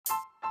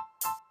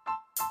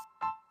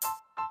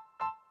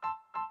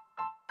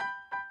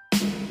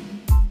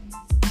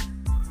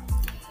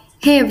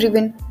Hey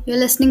everyone, you're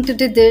listening to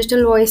the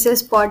Digital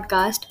Voices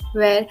podcast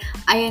where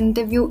I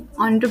interview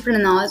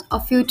entrepreneurs or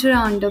future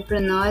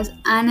entrepreneurs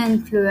and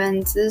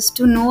influencers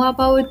to know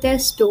about their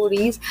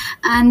stories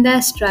and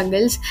their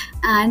struggles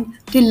and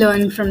to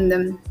learn from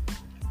them.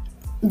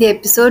 The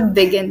episode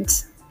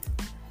begins.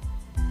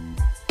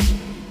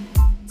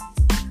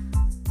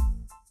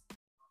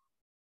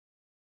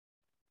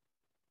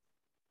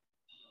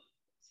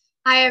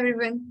 Hi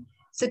everyone.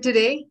 So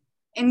today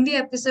in the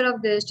episode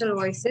of Digital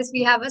Voices,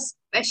 we have a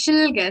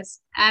special guest,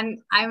 and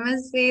I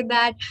must say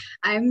that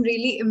I'm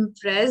really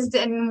impressed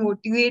and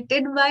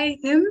motivated by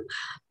him.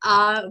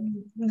 Uh,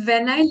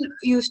 when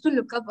used to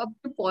look up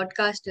to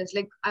podcasters,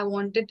 like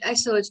I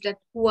searched that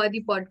who are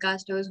the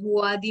podcasters,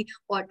 who are the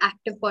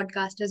active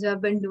podcasters who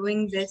have been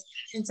doing this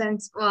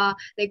since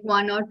like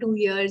 1 or 2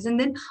 years, and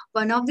then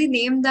one of the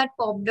name that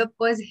popped up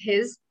was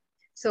his.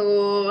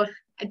 So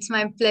it's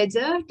my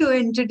pleasure to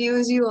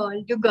introduce you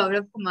all to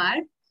Gaurav Kumar.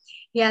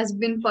 He has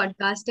been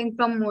podcasting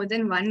from more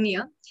than 1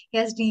 year. He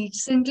has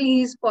recently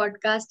his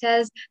podcast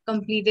has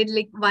completed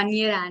like 1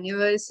 year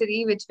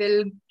anniversary, which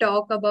we'll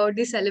talk about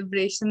the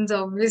celebrations,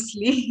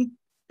 obviously.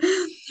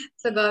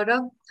 So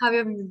Gaurav,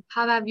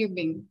 how have you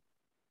been?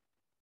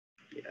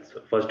 Yeah,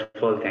 so first of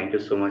all, thank you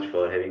so much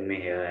for having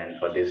me here and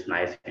for this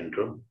nice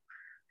intro.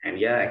 And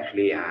yeah,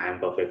 actually, I am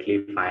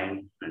perfectly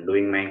fine and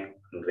doing my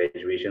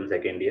graduation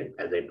second year,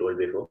 as I told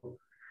before.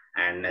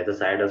 And as a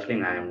side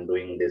hustling, I am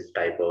doing this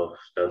type of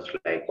stuff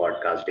like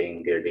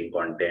podcasting, creating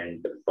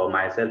content for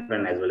myself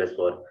and as well as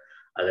for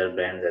other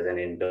brands as an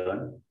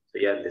intern. So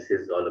yeah, this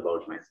is all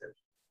about myself.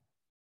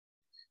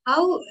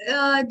 How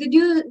did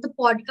you the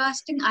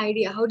podcasting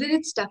idea? How did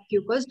it stuck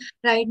you? Because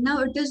right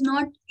now it is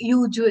not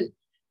usual.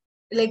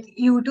 Like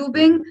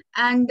YouTubing Mhm.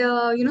 and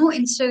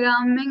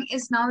Instagramming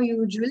is now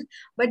usual,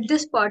 but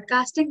this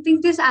podcasting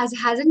thing this as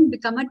hasn't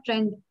become a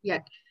trend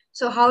yet.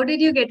 So how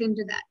did you get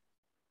into that?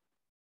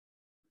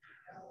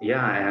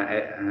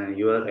 Yeah,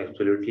 you are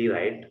absolutely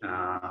right.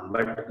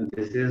 But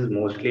this is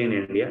mostly in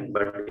India.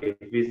 But if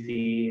we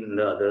see in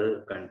the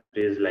other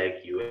countries like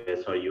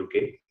US or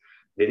UK,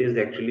 there is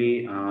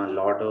actually a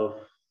lot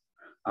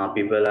of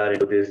people are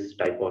into this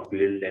type of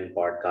field and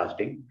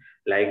podcasting.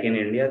 Like in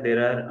India,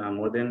 there are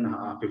more than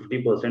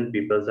 50%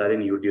 people are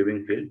in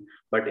YouTubing field.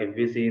 But if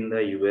we see in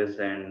the US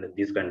and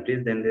these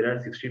countries, then there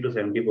are 60 to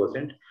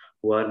 70%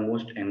 who are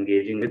most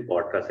engaging with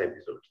podcast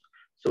episodes.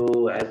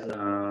 So as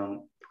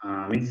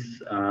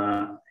means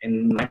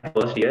in my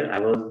first year, I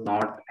was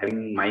not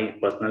having my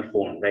personal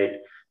phone, right?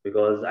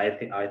 Because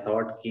I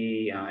thought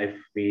ki, if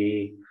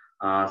we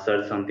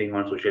search something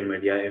on social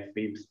media, if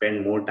we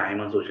spend more time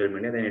on social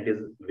media, then it is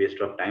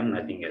waste of time,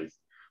 nothing else.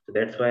 So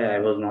that's why I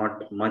was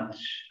not much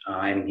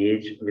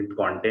engaged with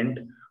content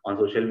on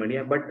social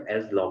media. But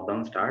as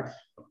lockdown starts,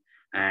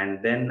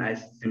 and then I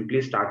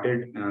simply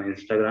started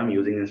Instagram,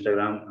 using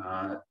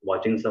Instagram,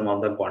 watching some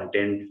of the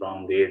content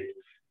from great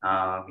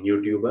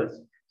YouTubers.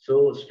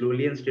 So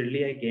slowly and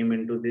steadily, I came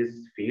into this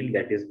field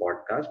that is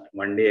podcast.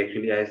 One day,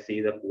 actually, I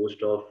see the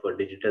post of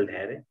Digital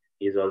Dhare.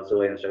 He is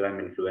also an Instagram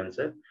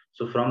influencer.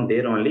 So from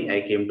there only, I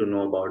came to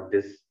know about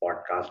this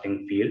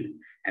podcasting field,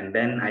 and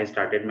then I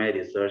started my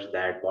research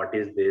that what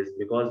is this,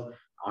 because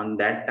on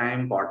that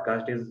time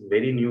podcast is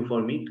very new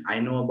for me. I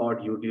know about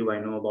YouTube, I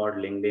know about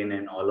LinkedIn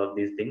and all of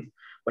these things,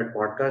 but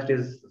podcast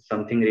is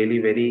something really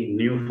very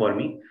new for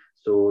me.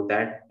 So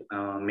that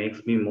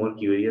makes me more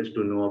curious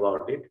to know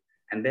about it,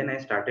 and then I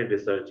started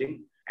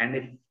researching. And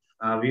if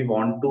we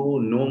want to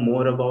know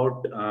more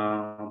about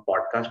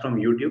podcast from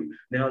YouTube,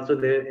 then also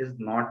there is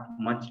not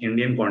much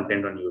Indian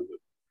content on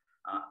YouTube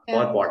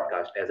for Yeah,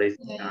 podcast. As I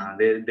see, yeah.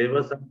 there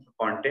was some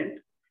content,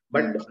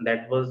 but Hmm.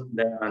 that was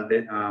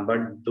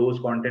but those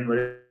content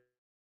were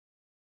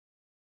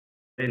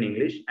in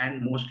English,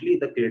 and mostly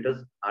the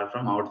creators are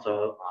from out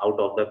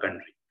of the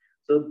country.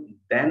 So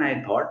then I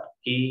thought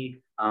कि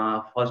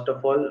first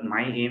of all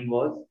my aim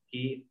was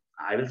कि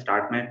I will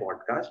start my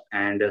podcast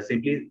and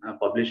simply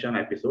publish some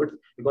episodes,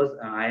 because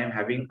I am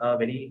having a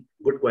very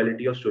good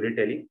quality of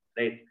storytelling,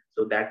 right?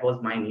 So that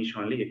was my niche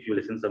only. If you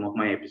listen some of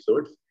my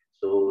episodes,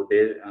 so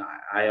there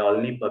I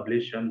only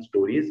publish some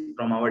stories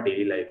from our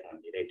daily life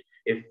only, right?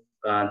 If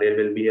there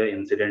will be an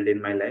incident in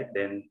my life,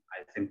 then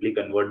I simply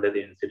convert that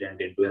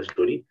incident into a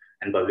story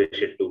and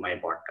publish it to my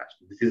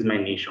podcast. This is my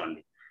niche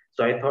only.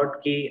 So I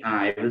thought ki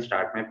I will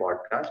start my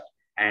podcast,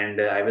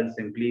 and I will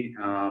simply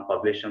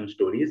publish some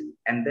stories,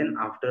 and then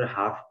after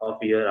half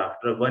of year,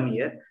 after 1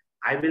 year,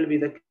 I will be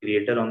the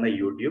creator on the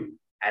YouTube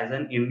as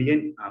an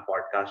Indian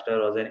podcaster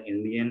or an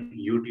Indian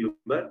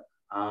YouTuber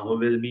who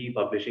will be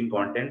publishing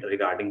content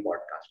regarding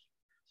podcast.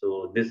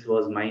 So this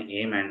was my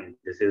aim, and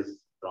this is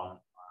from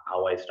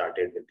how I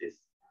started with this.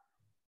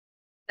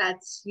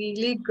 That's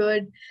really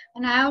good.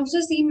 And I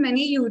also seen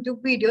many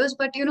YouTube videos,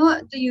 but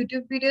the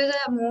YouTube videos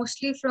are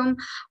mostly from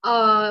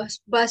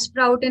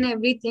Buzzsprout and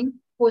everything,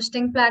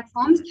 posting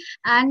platforms. Mhm.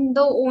 And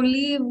the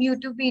only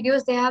YouTube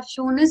videos they have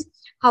shown is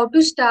how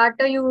to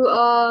start a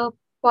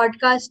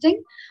podcasting.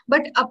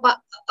 But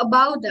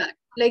about that,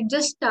 like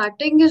just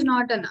starting is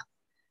not enough.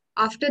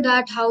 After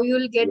that, how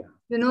you'll get Yeah.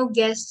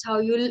 guests, how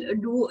you'll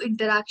do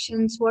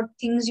interactions, what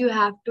things you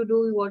have to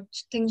do, what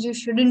things you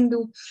shouldn't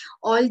do.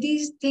 All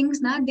these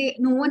things,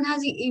 no one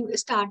has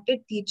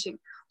started teaching.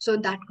 So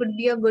that could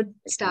be a good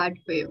start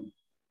for you.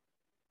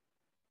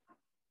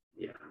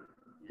 Yeah.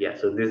 Yeah.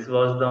 So this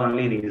was the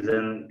only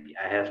reason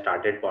I have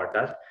started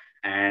podcast.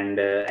 And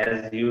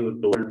as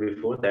you told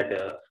before that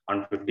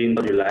on 15th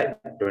of July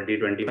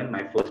 2021,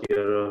 my first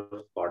year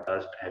of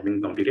podcast have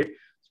been completed.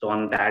 So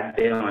on that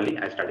day only,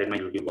 I started my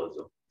YouTube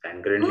also.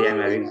 And currently I'm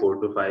having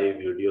 4 to 5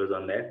 videos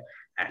on that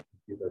and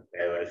 50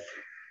 subscribers.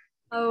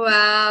 Oh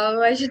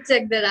wow, I should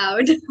check that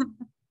out.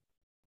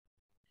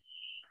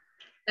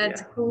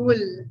 That's Yeah.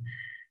 cool.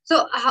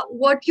 So,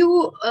 what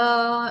you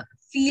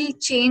feel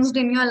changed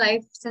in your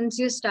life since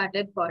you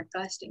started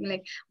podcasting?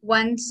 Like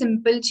one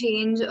simple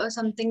change or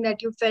something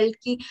that you felt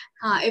ki,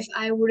 if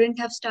I wouldn't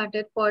have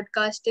started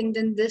podcasting,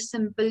 then this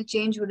simple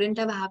change wouldn't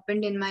have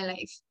happened in my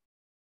life.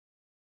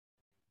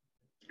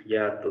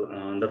 Yeah,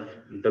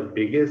 the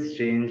biggest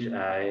change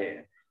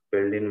I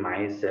felt in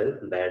myself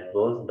that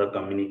was the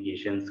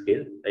communication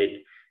skill.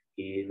 Right,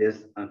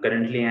 this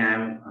currently I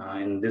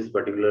am in this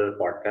particular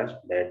podcast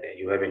that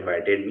you have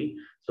invited me.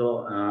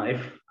 So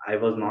if I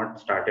was not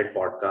started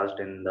podcast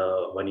in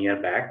the 1 year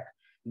back,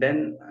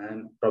 then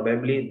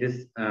probably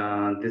this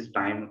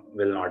time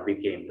will not be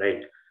came.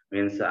 Right,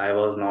 means I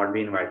was not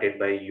be invited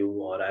by you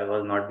or I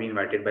was not be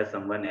invited by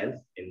someone else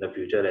in the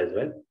future as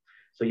well.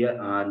 So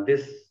yeah,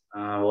 this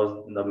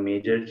was the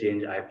major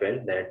change I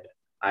felt, that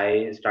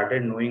I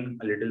started knowing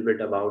a little bit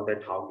about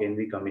that how can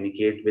we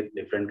communicate with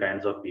different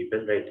kinds of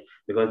people, right?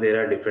 Because there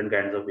are different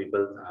kinds of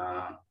people.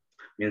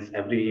 Means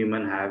every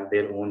human have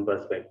their own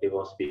perspective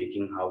of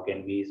speaking. How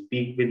can we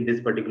speak with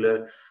this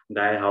particular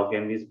guy? How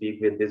can we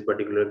speak with this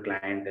particular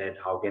client? That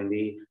how can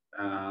we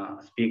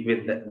speak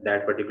with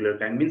that particular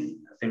client? Means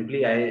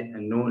simply I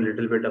know a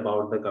little bit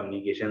about the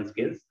communication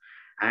skills.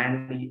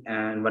 And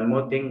one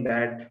more thing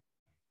that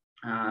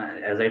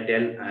as I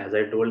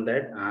told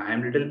that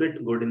I'm a little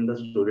bit good in the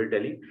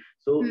storytelling.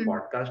 So Hmm.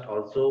 podcast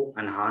also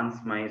enhance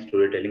my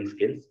storytelling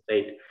skills,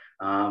 right?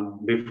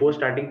 Before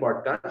starting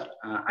podcast,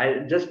 I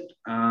just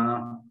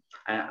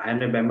I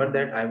remember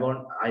that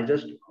I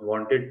just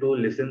wanted to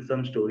listen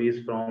some stories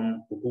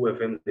from Kuku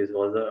FM. This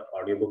was a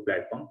audiobook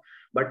platform.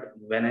 But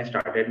when I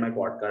started my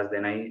podcast,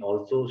 then I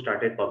also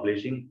started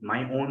publishing my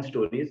own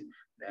stories.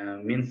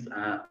 Means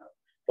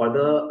for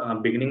the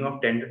beginning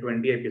of 10 to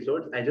 20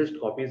 episodes, I just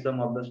copy some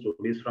of the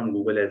stories from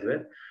Google as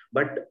well.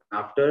 But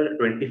after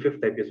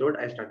 25th episode,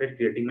 I started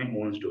creating my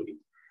own story,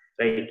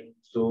 right?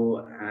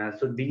 So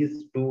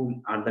these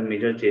two are the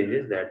major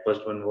changes. That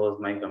first one was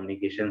my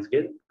communication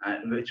skill,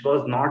 which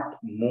was not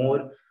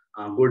more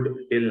good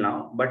till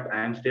now, but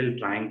I am still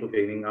trying to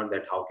figuring out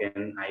that how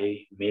can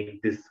I make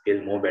this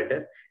skill more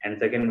better. And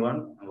second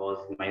one was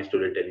my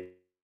storytelling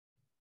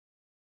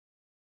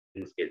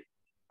skill.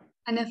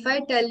 And if I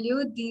tell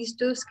you, these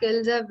two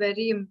skills are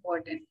very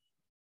important.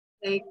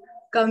 Like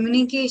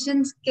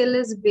communication skill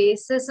is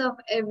basis of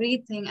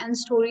everything, and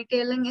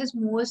storytelling is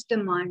most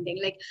demanding.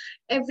 Like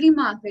every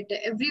marketer,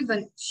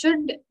 everyone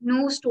should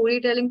know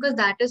storytelling, because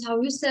that is how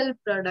you sell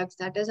products,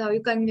 that is how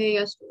you convey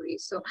your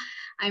stories. So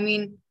I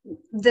mean,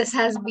 this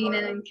has been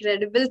an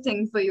incredible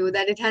thing for you,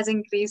 that it has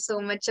increased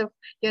so much of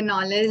your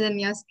knowledge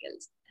and your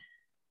skills.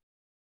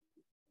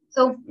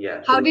 So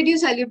Yeah, how so did you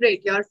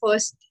celebrate your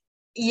first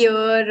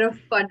year of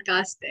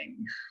podcasting?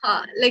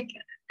 Like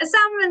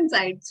some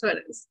insights for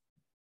us.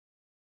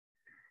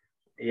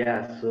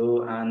 yeah,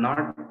 so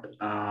not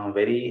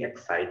very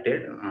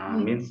excited.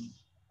 Hmm. Means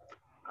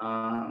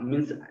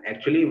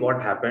actually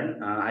what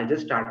happened. I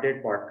just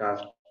started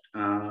podcast.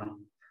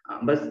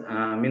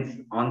 But means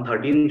on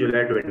 13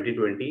 July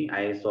 2020,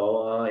 I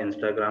saw a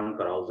Instagram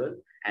carousel,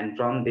 and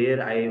from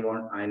there I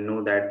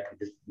know that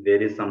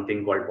there is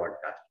something called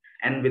podcast.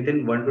 And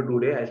within 1 to 2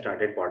 days, I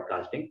started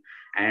podcasting.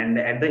 And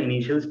at the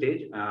initial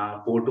stage,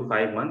 4 to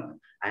 5 months,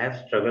 I have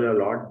struggled a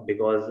lot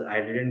because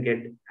I didn't get.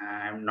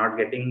 I'm not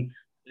getting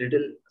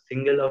little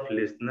single of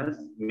listeners.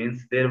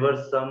 Means there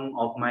were some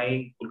of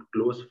my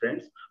close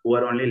friends who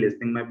are only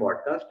listening my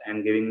podcast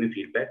and giving me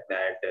feedback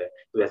that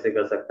तू ऐसे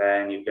कर सकता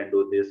है and you can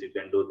do this, you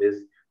can do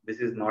this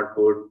is not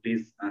good,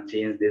 please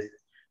change this.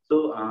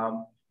 So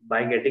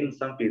by getting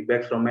some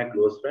feedbacks from my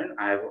close friend,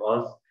 I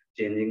was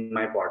changing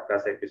my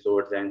podcast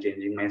episodes and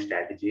changing my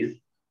strategies.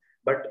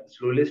 But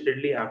slowly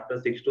steadily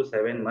after 6 to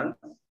 7 months,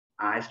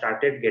 I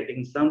started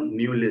getting some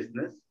new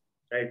listeners,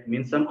 right?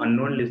 Means some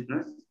unknown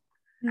listeners.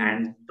 Hmm.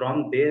 And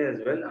from there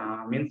as well,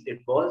 means it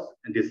was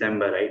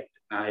December, right?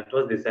 It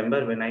was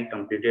December when I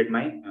completed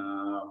my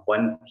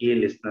 1K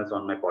listeners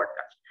on my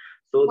podcast.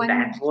 So One.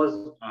 that was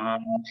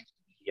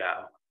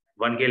yeah,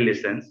 1K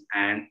listens,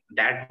 and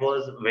that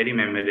was very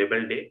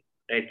memorable day,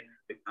 right?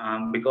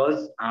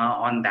 Because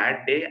on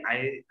that day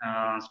I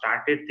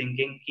started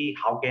thinking ki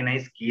how can I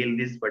scale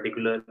this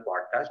particular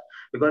podcast.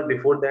 Because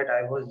before that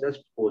I was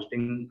just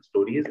posting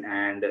stories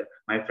and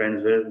my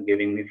friends were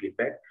giving me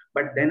feedback.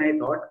 But then I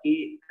thought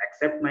ki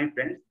except my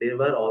friends, there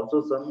were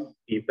also some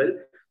people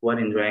who are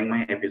enjoying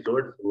my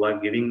episodes, who are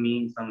giving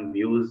me some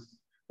views,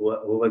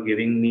 who were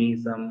giving me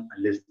some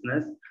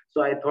listeners.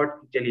 So I thought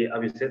चलिए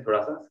अब इससे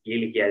थोड़ा सा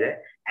scale किया जाए.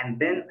 And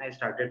then I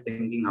started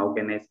thinking how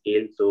can I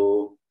scale.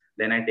 So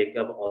then I take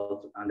up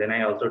also, then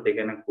I also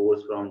taken a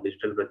course from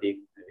Digital Pratik,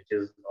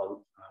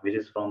 which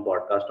is from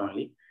podcast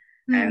only.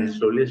 And Hmm.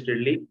 slowly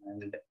steadily,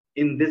 and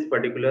in this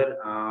particular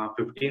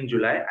 15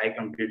 July I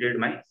completed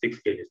my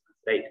 6K listeners,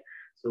 right?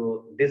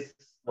 So this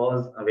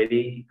was a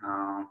very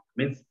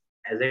means,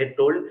 as I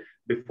told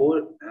before,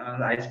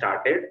 I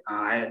started,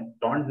 I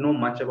don't know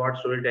much about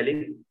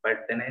storytelling,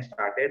 but then I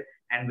started,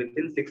 and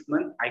within 6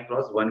 months I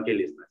crossed 1K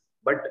listeners.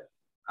 But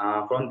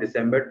from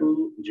December to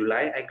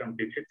July I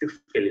completed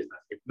 6K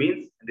listeners. It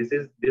means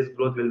this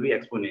growth will be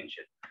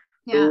exponential.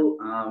 So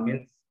Yeah.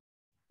 means,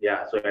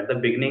 yeah, so at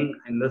the beginning,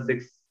 in the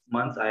 6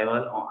 months,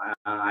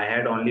 I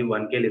had only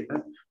 1K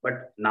listeners, but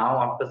now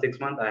after 6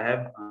 months, I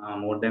have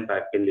more than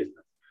 5K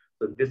listeners.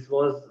 So this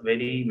was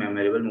very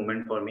memorable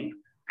moment for me,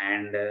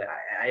 and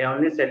I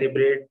only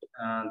celebrate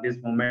this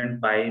moment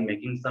by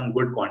making some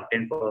good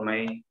content for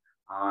my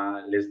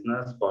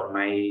listeners, for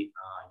my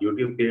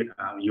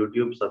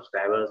YouTube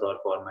subscribers, or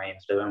for my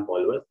Instagram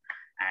followers.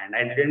 And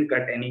I didn't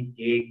cut any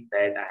cake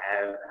that I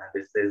have.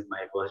 This is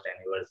my first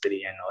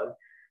anniversary and all.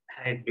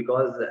 Right,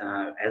 because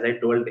as I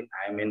told,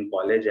 I'm in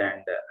college,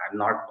 and I'm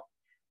not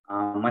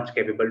much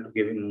capable to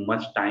giving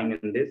much time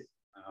in this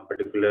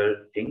particular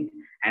thing.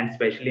 And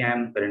especially,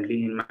 I'm currently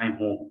in my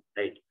home,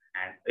 right?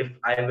 And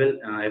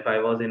if I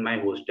was in my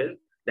hostel,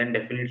 then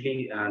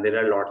definitely there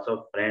are lots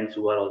of friends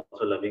who are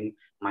also loving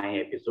my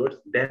episodes.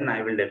 Then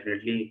I will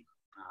definitely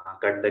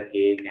cut the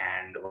cake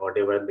and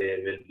whatever there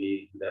will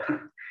be the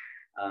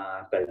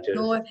cultures,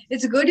 No,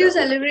 it's good the you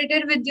hostel.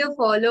 celebrated with your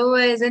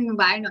followers, and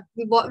why not?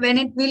 When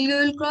it will you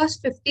will cross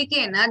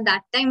 50K, na,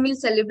 that time we'll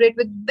celebrate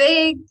with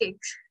big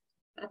cakes.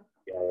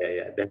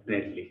 Yeah,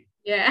 definitely.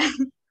 Yeah.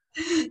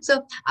 So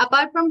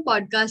apart from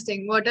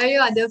podcasting, what are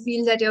your other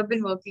fields that you have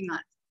been working on?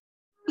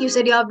 You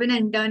said you have been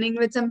interning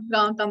with some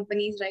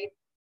companies, right?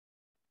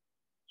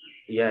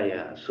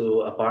 Yeah.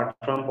 So apart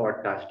from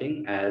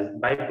podcasting, as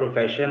by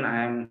profession,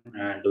 I am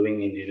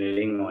doing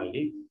engineering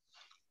only.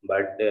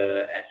 But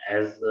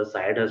as a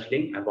side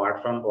hustling,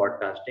 apart from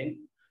podcasting,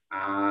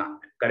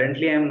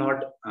 currently I'm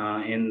not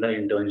in the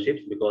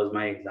internships because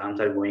my exams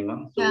are going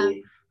on. Yeah. So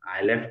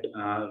I left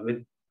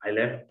I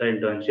left the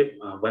internship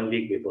 1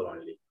 week before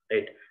only,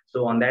 right?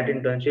 So on that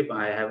internship,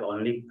 I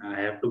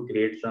have to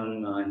create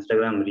some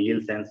Instagram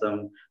reels and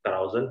some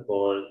carousel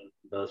for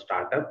the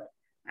startup,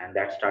 and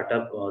that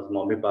startup was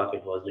Moby Park.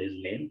 It was his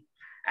name.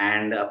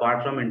 And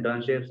apart from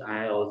internships,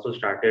 I also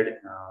started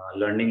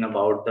learning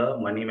about the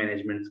money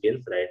management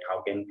skills, right?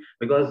 How can,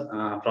 because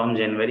from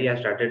January I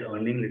started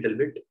earning little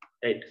bit,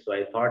 right? So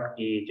I thought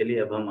कि चलिए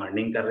अब हम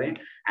earning कर रहे हैं,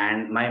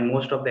 and my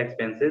most of the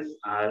expenses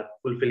are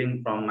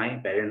fulfilling from my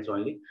parents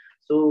only.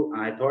 So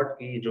I thought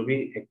कि जो भी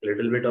एक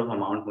little bit of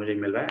amount मुझे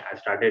मिल रहा है, I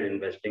started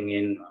investing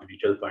in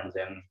mutual funds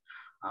and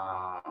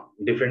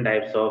different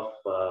types of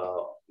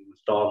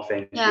stocks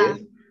and Yeah.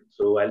 shares.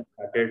 So I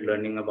started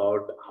learning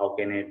about how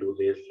can I do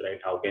this,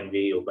 right? How can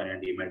we open a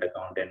demat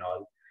account and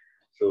all.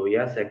 So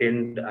yeah,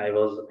 second I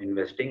was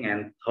investing,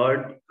 and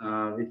third,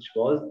 which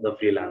was the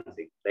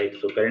freelancing, right?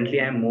 So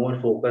currently I'm more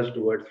focused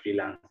towards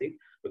freelancing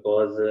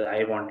because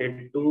I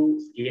wanted to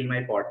scale my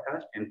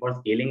podcast, and for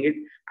scaling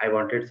it, I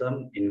wanted some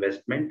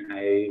investment.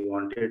 I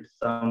wanted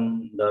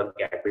some the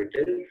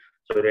capital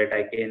so that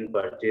I can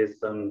purchase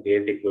some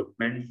great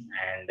equipments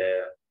and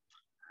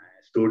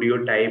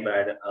studio type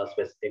at a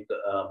specific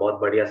बहुत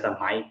बढ़िया सा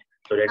mic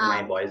so that my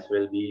Um, voice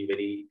will be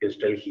very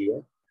crystal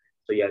clear.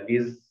 So yeah,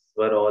 these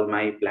were all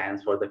my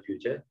plans for the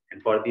future,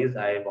 and for these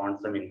I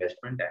want some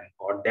investment, and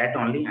for that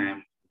only I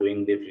am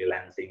doing the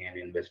freelancing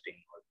and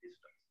investing all these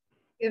stuff.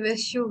 I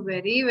wish you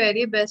very,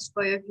 very best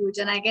for your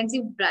future. And I can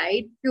see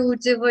bright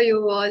future for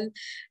you all,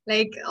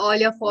 like all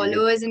your Thank you.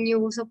 followers and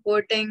you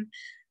supporting.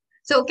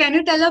 So can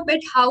you tell a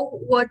bit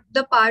what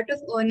the part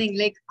of earning,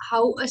 like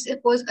how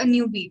suppose a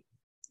newbie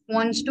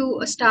wants to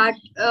start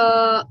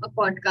a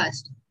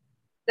podcast,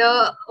 the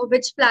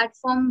which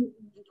platform,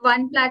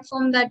 one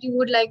platform that you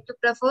would like to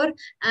prefer,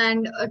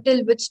 and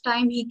till which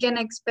time he can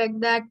expect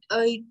that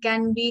it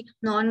can be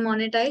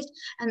non-monetized,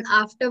 and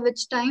after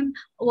which time,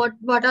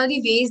 what are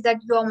the ways that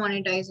you are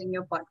monetizing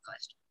your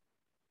podcast?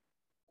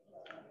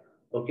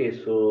 Okay,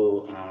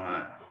 so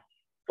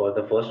for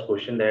the first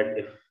question, that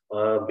if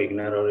a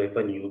beginner or if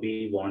a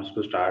newbie wants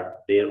to start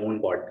their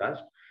own podcast,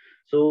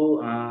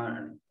 so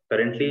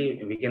currently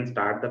we can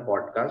start the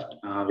podcast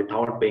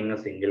without paying a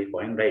single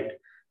coin, right?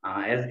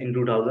 As in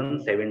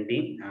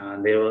 2017,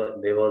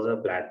 there was a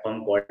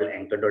platform called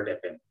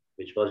Anchor.fm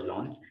which was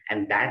launched,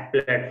 and that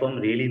platform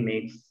really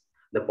makes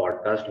the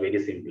podcast very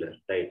simpler,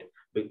 right?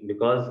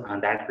 Because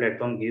that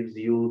platform gives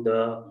you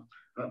the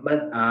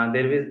but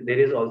there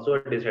is also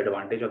a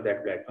disadvantage of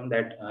that platform,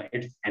 that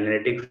its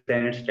analytics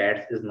and its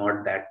stats is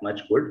not that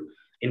much good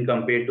in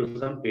compared to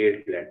some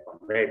paid platform,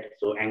 right?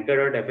 So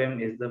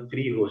Anchor.fm is the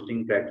free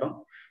hosting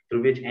platform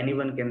through which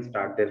anyone can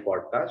start their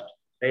podcast,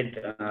 right?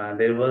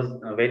 There was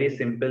very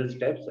simple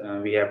steps.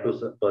 We have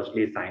to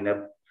firstly sign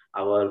up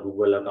our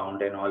Google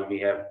account and all, we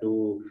have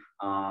to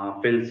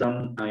fill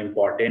some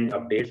important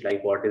updates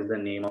like what is the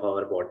name of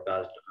our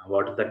podcast,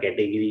 what is the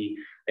category,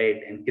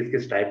 right, and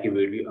किस type की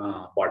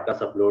video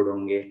podcast upload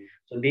होंगे.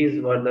 So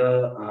these were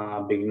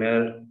the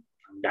beginner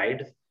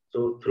guides.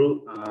 So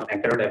through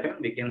Anchor.fm,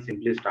 we can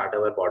simply start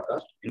our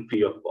podcast in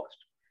free of cost,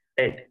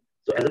 right?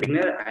 So as a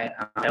beginner,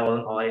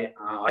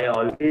 I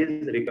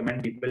always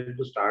recommend people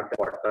to start the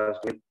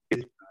podcast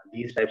with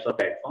these types of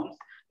platforms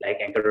like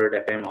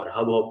Anchor.fm or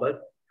Hubhopper.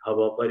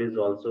 Hubhopper is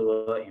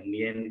also an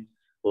Indian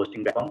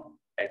hosting platform.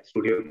 At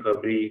Studio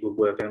Khabri,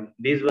 Kuku FM,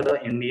 these were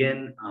the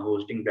Indian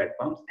hosting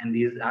platforms, and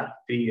these are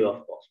free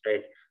of cost,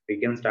 right? We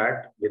can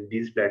start with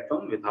these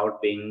platforms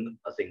without paying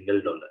a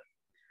single dollar,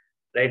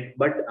 right?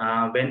 But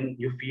when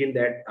you feel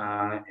that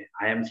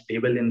I am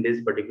stable in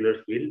this particular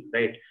field,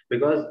 right?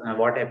 Because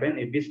what happened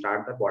if we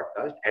start the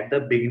podcast at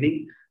the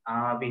beginning,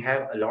 we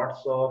have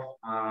lots of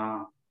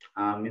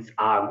means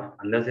आग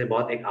अंदर से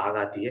बहुत एक आग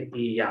आती है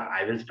कि या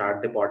I will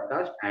start the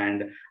podcast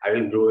and I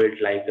will grow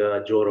it like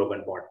जो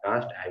रोगन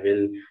podcast I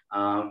will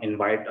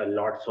invite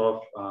lots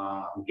of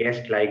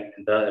guest like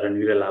the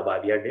Ranveer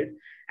Allahbadia did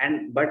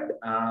and but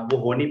वो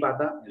हो नहीं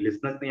पाता,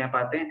 लिसनर्स नहीं आ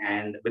पाते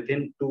and with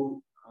in 2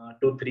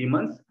 to 3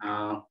 months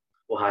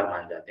वो हार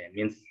मान जाते हैं.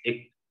 मीन्स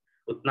एक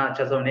उतना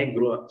अच्छा सा उन्हें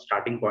ग्रो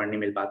स्टार्टिंग पॉइंट नहीं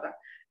मिल पाता.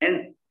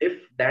 And if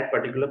that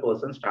particular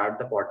person start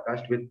the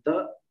podcast with the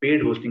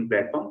paid hosting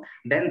platform,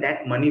 then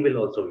that money will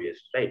also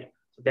waste, right?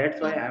 So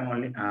that's why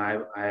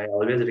I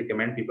always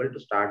recommend people to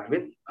start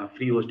with a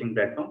free hosting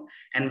platform.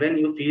 And when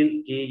you feel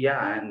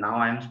yeah, now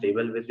I'm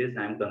stable with this,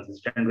 I'm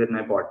consistent with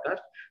my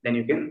podcast, then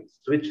you can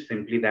switch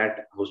simply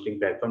that hosting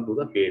platform to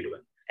the paid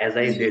one, as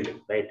I did,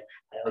 right?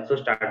 I also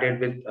started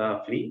with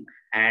free,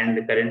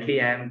 and currently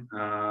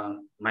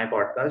my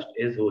podcast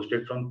is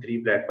hosted from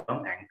 3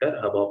 platforms: Anchor,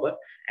 Hubhopper,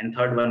 and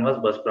third one was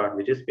Buzzsprout,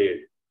 which is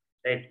paid,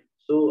 right?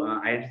 So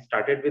I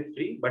started with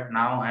free, but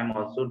now I'm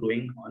also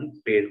doing on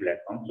paid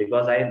platforms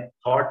because I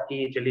thought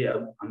कि चलिए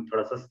अब हम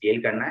थोड़ा सा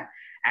scale करना है,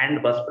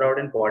 and Buzzsprout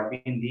and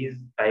Podbean, these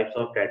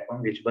types of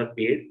platforms which were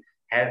paid,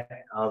 have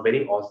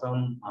very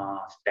awesome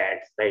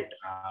stats, right?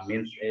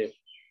 Means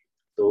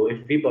so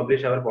if we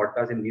publish our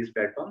podcast in these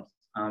platforms,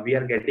 we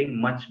are getting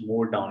much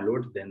more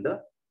downloads than the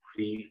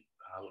free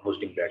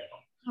hosting platform.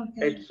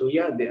 Okay. Right. So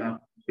yeah,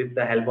 with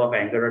the help of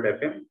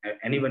Anchor.fm,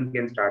 anyone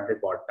can start the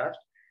podcast.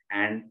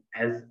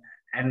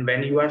 And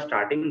when you are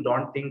starting,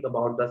 don't think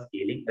about the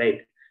scaling,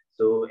 right?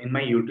 So in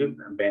my YouTube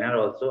banner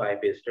also, I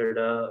pasted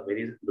a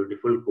very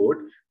beautiful quote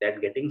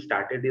that getting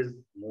started is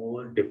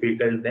more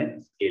difficult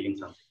than scaling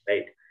something,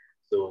 right?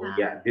 So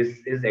yeah, this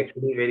is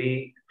actually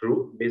very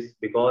true.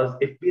 Because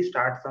if we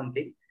start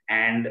something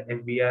and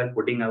if we are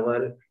putting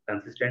our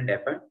consistent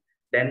effort,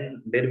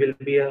 then there will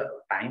be a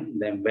time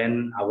then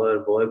when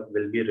our work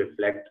will be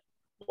reflect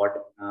what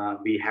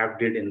we have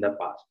did in the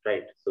past,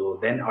 right? So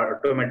then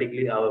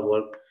automatically our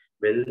work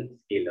will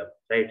scale up,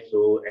 right?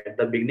 So at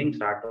the beginning,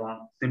 start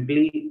on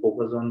simply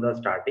focus on the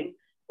starting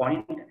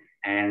point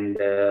and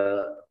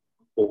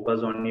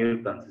focus on your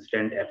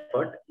consistent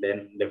effort.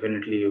 Then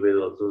definitely you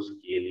will also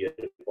scale your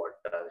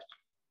podcast,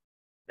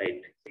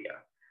 right? Yeah.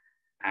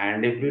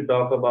 And if we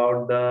talk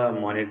about the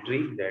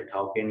monetary, that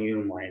how can you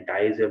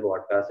monetize your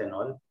podcast and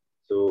all,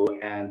 so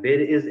and there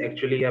is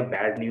actually a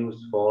bad news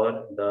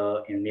for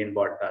the Indian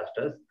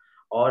podcasters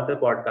or the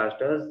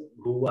podcasters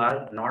who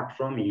are not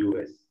from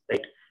US,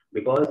 right?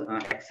 Because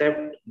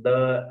except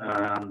the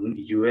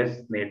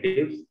US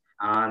natives,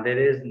 there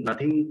is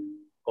nothing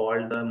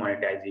called the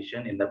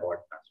monetization in the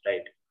podcast,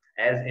 right?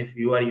 As if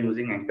you are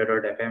using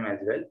Anchor.fm as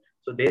well,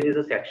 so there is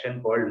a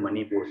section called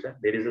money portion.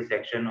 There is a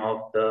section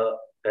of the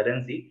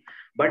currency,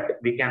 but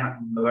we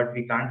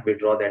can't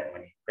withdraw that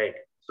money, right?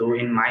 So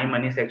in my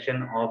money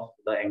section of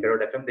the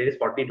Anchor.fm, there is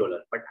 $40,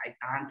 but I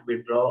can't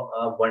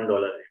withdraw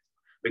 $1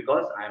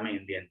 because I'm an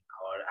Indian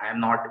or I am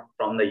not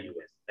from the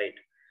US, right?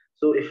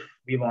 So if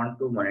we want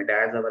to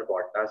monetize our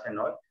podcast and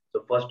all,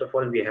 so first of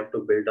all, we have to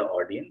build the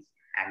audience,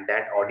 and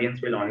that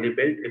audience will only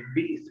build if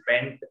we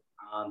spend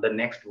the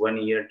next 1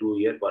 year, 2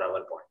 year for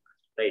our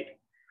podcast, right?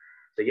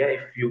 So yeah,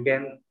 if you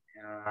can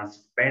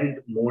spend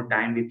more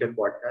time with your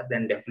podcast,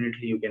 then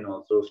definitely you can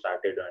also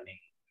started earning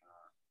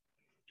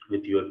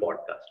with your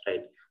podcast,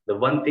 right? The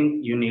one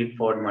thing you need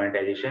for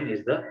monetization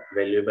is the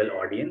valuable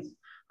audience,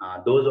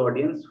 those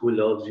audience who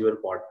loves your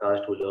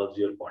podcast, who loves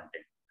your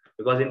content.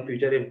 Because in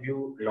future, if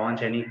you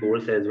launch any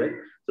course as well,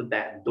 so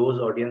that those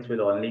audience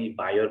will only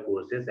buy your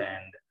courses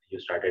and you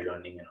started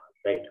earning and all,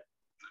 right?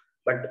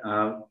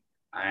 But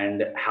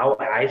and how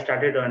I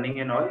started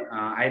earning and all,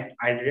 I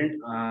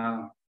didn't.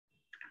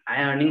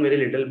 I earning very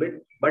little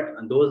bit, but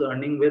those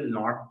earning will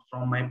not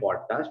from my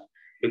podcast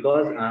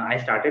because I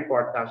started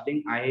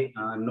podcasting. I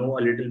know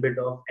a little bit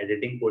of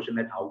editing portion,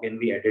 that how can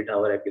we edit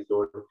our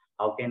episode,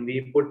 how can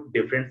we put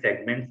different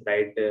segments,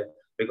 right?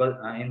 Because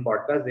in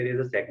podcast there is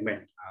a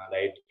segment,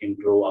 right?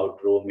 Intro,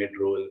 outro, mid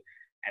roll,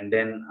 and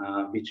then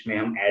which में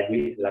हम ad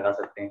भी लगा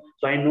सकते हैं.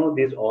 So I know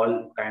this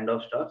all kind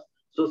of stuff.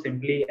 So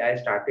simply I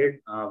started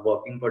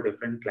working for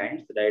different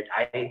clients, right?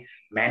 I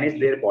manage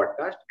their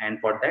podcast, and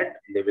for that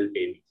they will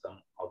pay me some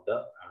of the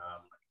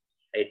money.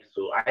 right?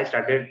 So I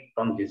started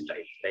from this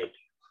type, right?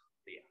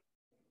 Yeah.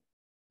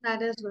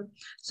 That is good.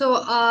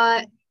 So,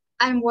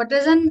 and what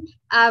is an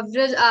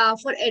average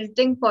for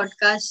editing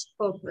podcast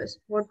purpose?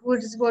 What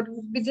would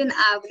be an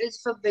average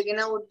for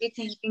beginner would be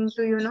thinking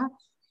to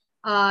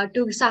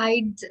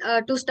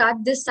to start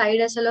this side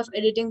hustle of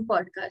editing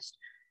podcast?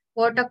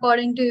 What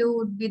according to you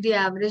would be the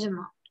average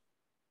amount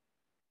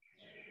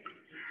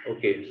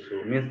Okay,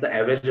 so means the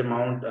average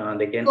amount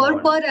they can for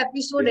earn. per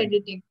episode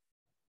editing?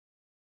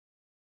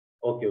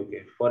 Okay,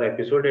 okay. For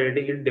episode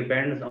editing, it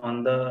depends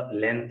on the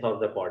length of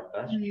the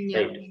podcast, Yeah.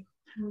 right?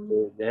 Mm.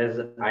 So there's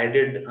I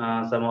did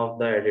some of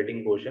the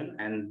editing portion,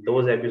 and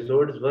those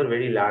episodes were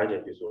very large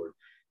episodes.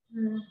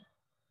 Mm.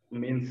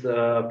 Means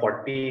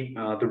 40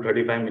 to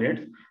 35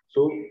 minutes.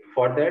 So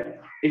for that,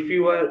 if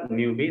you are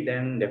newbie,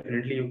 then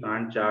definitely you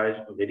can't charge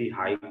a very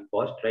high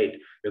cost, right?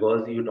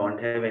 Because you don't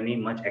have any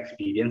much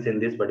experience in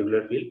this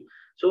particular field.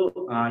 So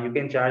you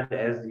can charge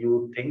as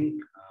you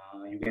think.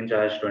 You can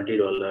charge $20,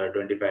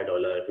 $25,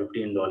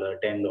 $15,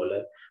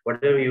 $10,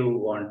 whatever you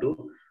want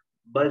to.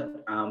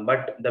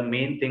 But the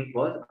main thing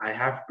was I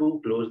have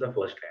to close the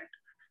first client.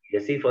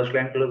 जैसे ही first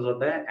client close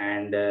होता है,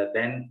 and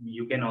then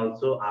you can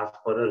also ask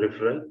for a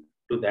referral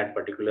to that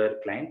particular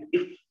client.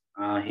 If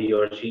he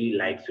or she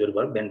likes your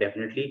work, then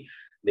definitely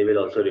they will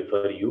also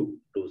refer you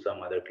to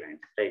some other client,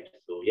 right?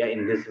 So yeah,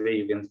 in this way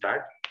you can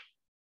start.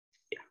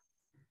 Yeah.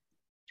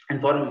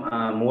 And for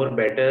more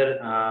better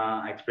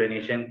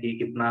explanation कि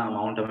कितना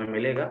amount हमें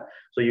मिलेगा,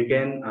 so you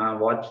can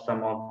watch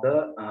some of the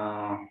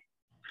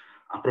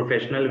a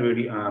professional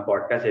video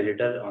podcast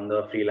editor on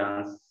the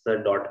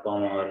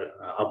freelancer.com or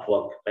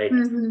Upwork, right?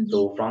 Mm-hmm.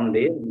 So from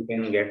there you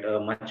can get a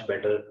much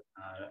better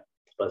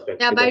Yeah,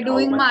 perspective by that how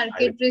doing much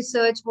market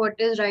research, what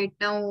is right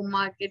now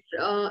market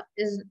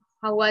is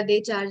how are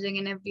they charging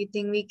and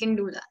everything, we can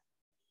do that.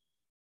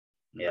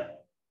 yeah.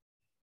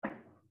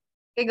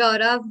 Hey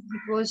Gaurav,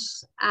 it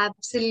was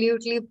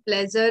absolutely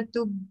pleasure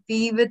to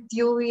be with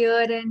you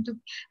here and to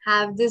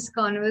have this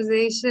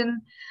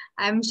conversation.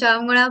 I'm sure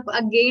I'm gonna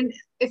again,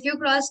 if you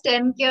cross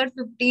 10K or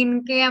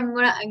 15K, I'm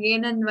gonna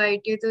again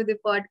invite you to the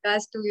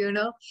podcast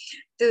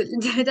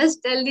to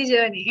just tell the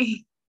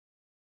journey.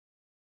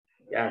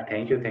 Yeah,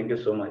 thank you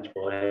so much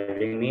for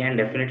having me. And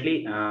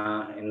definitely,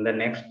 in the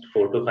next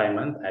 4 to 5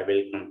 months, I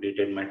will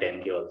completed my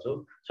 10K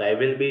also. So I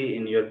will be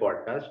in your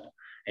podcast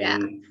Yeah,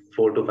 in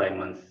 4 to 5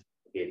 months.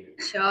 Okay.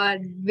 sure.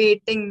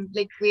 Waiting.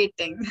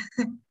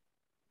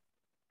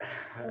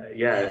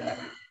 Yeah,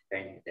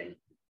 thank you.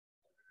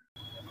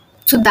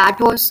 So that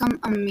was some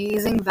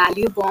amazing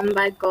value bomb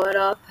by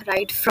Gaurav,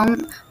 right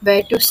from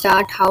where to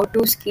start, how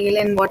to scale,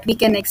 and what we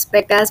can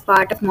expect as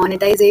part of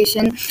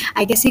monetization.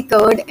 I guess he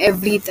covered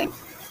everything.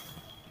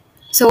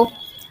 So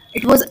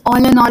it was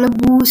all in all a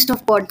boost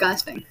of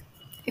podcasting.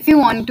 If you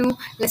want to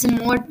listen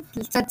more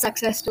such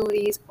success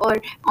stories or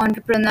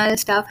entrepreneurial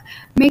stuff,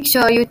 make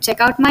sure you check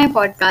out my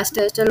podcast,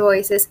 Digital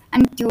Voices,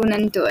 and tune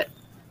into it.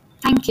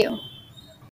 Thank you.